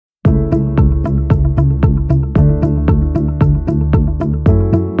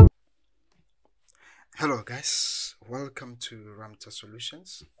guys, welcome to Ramta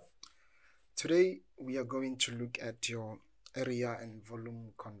Solutions. Today we are going to look at your area and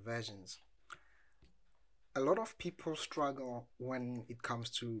volume conversions. A lot of people struggle when it comes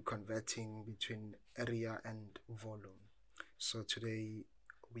to converting between area and volume. So today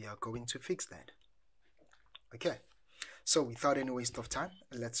we are going to fix that. Okay, so without any waste of time,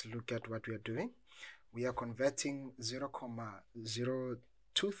 let's look at what we are doing. We are converting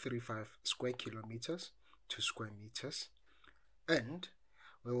 0,0235 square kilometers to square meters, and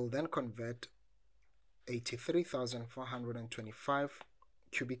we will then convert 83,425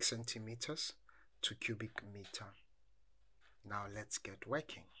 cubic centimeters to cubic meter. Now let's get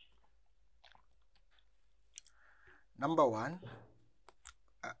working. Number one,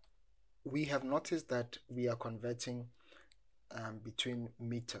 we have noticed that we are converting between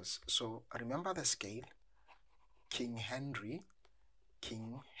meters. So remember the scale. King Henry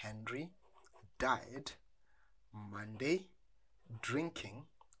died Monday drinking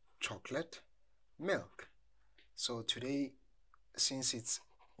chocolate milk. So today, since it's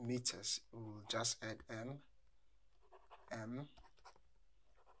meters, we'll just add M.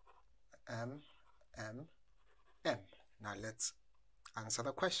 Now let's answer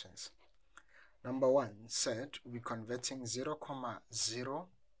the questions. Number one said we're converting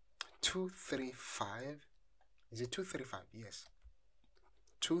 0,0235. Is it 235? Yes.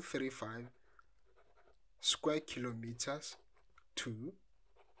 235 square kilometers to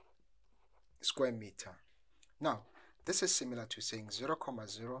square meter. Now, this is similar to saying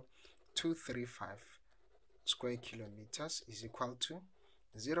 0,0235 square kilometers is equal to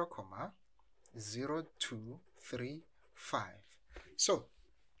 0,0235. So,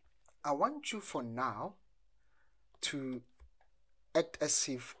 I want you for now to act as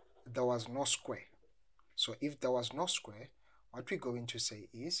if there was no square. So, if there was no square, what we're going to say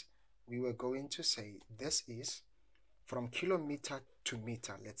is, we were going to say this is from kilometer to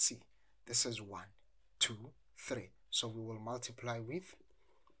meter. Let's see. This is 1, 2, 3. So we will multiply with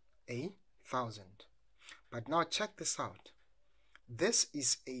 1,000. But now check this out. This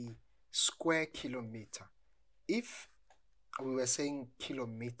is a square kilometer. If we were saying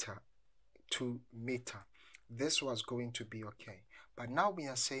kilometer to meter, this was going to be okay. But now we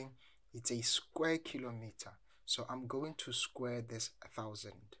are saying it's a square kilometer. So I'm going to square this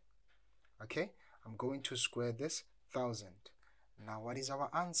 1,000. Okay? I'm going to square this 1,000. Now what is our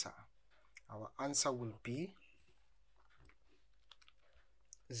answer? Our answer will be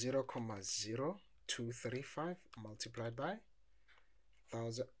 0,0235 multiplied by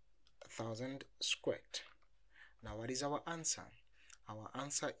 1,000 squared. Now what is our answer? Our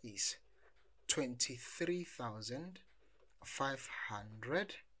answer is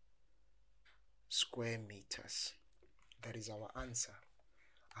 23,500 square meters. That is our answer.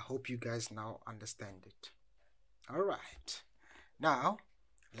 I hope you guys now understand it. Alright. Now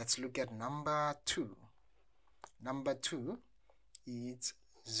let's look at number 2. Number 2 is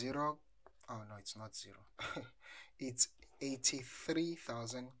 0. Oh no, it's not 0. It's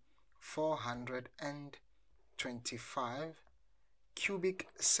 83,425 cubic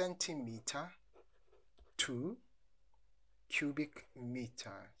centimeter to cubic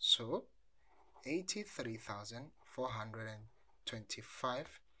meter. So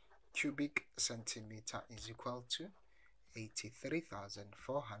 83,425 cubic centimeter is equal to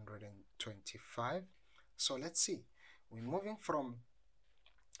 83,425. So let's see. We're moving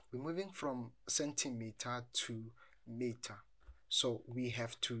from centimeter to meter. So we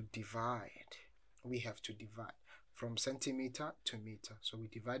have to divide. From centimeter to meter. So we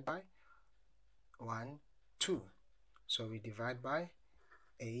divide by 1, 2. So we divide by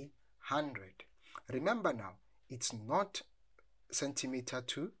 100. Remember now, it's not centimeter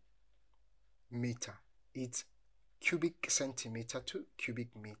to meter. It's cubic centimeter to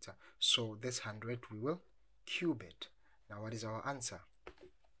cubic meter. So this 100 we will cube it. Now what is our answer?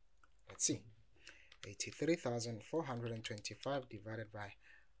 Let's see. 83,425 divided by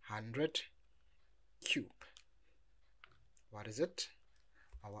 100 cube. What is it?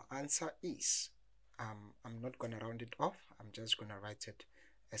 Our answer is, I'm not going to round it off. I'm just going to write it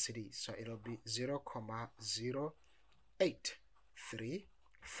as it is. So it'll be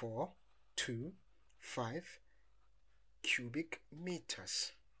 0,083,425 cubic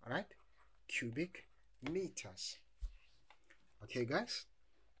meters. Alright? Cubic meters. Okay, guys?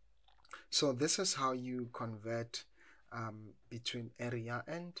 So this is how you convert between area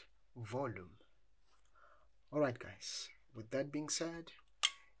and volume. Alright, guys. With that being said,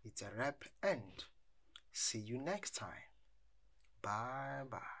 it's a wrap and see you next time. Bye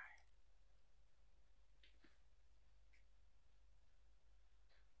bye.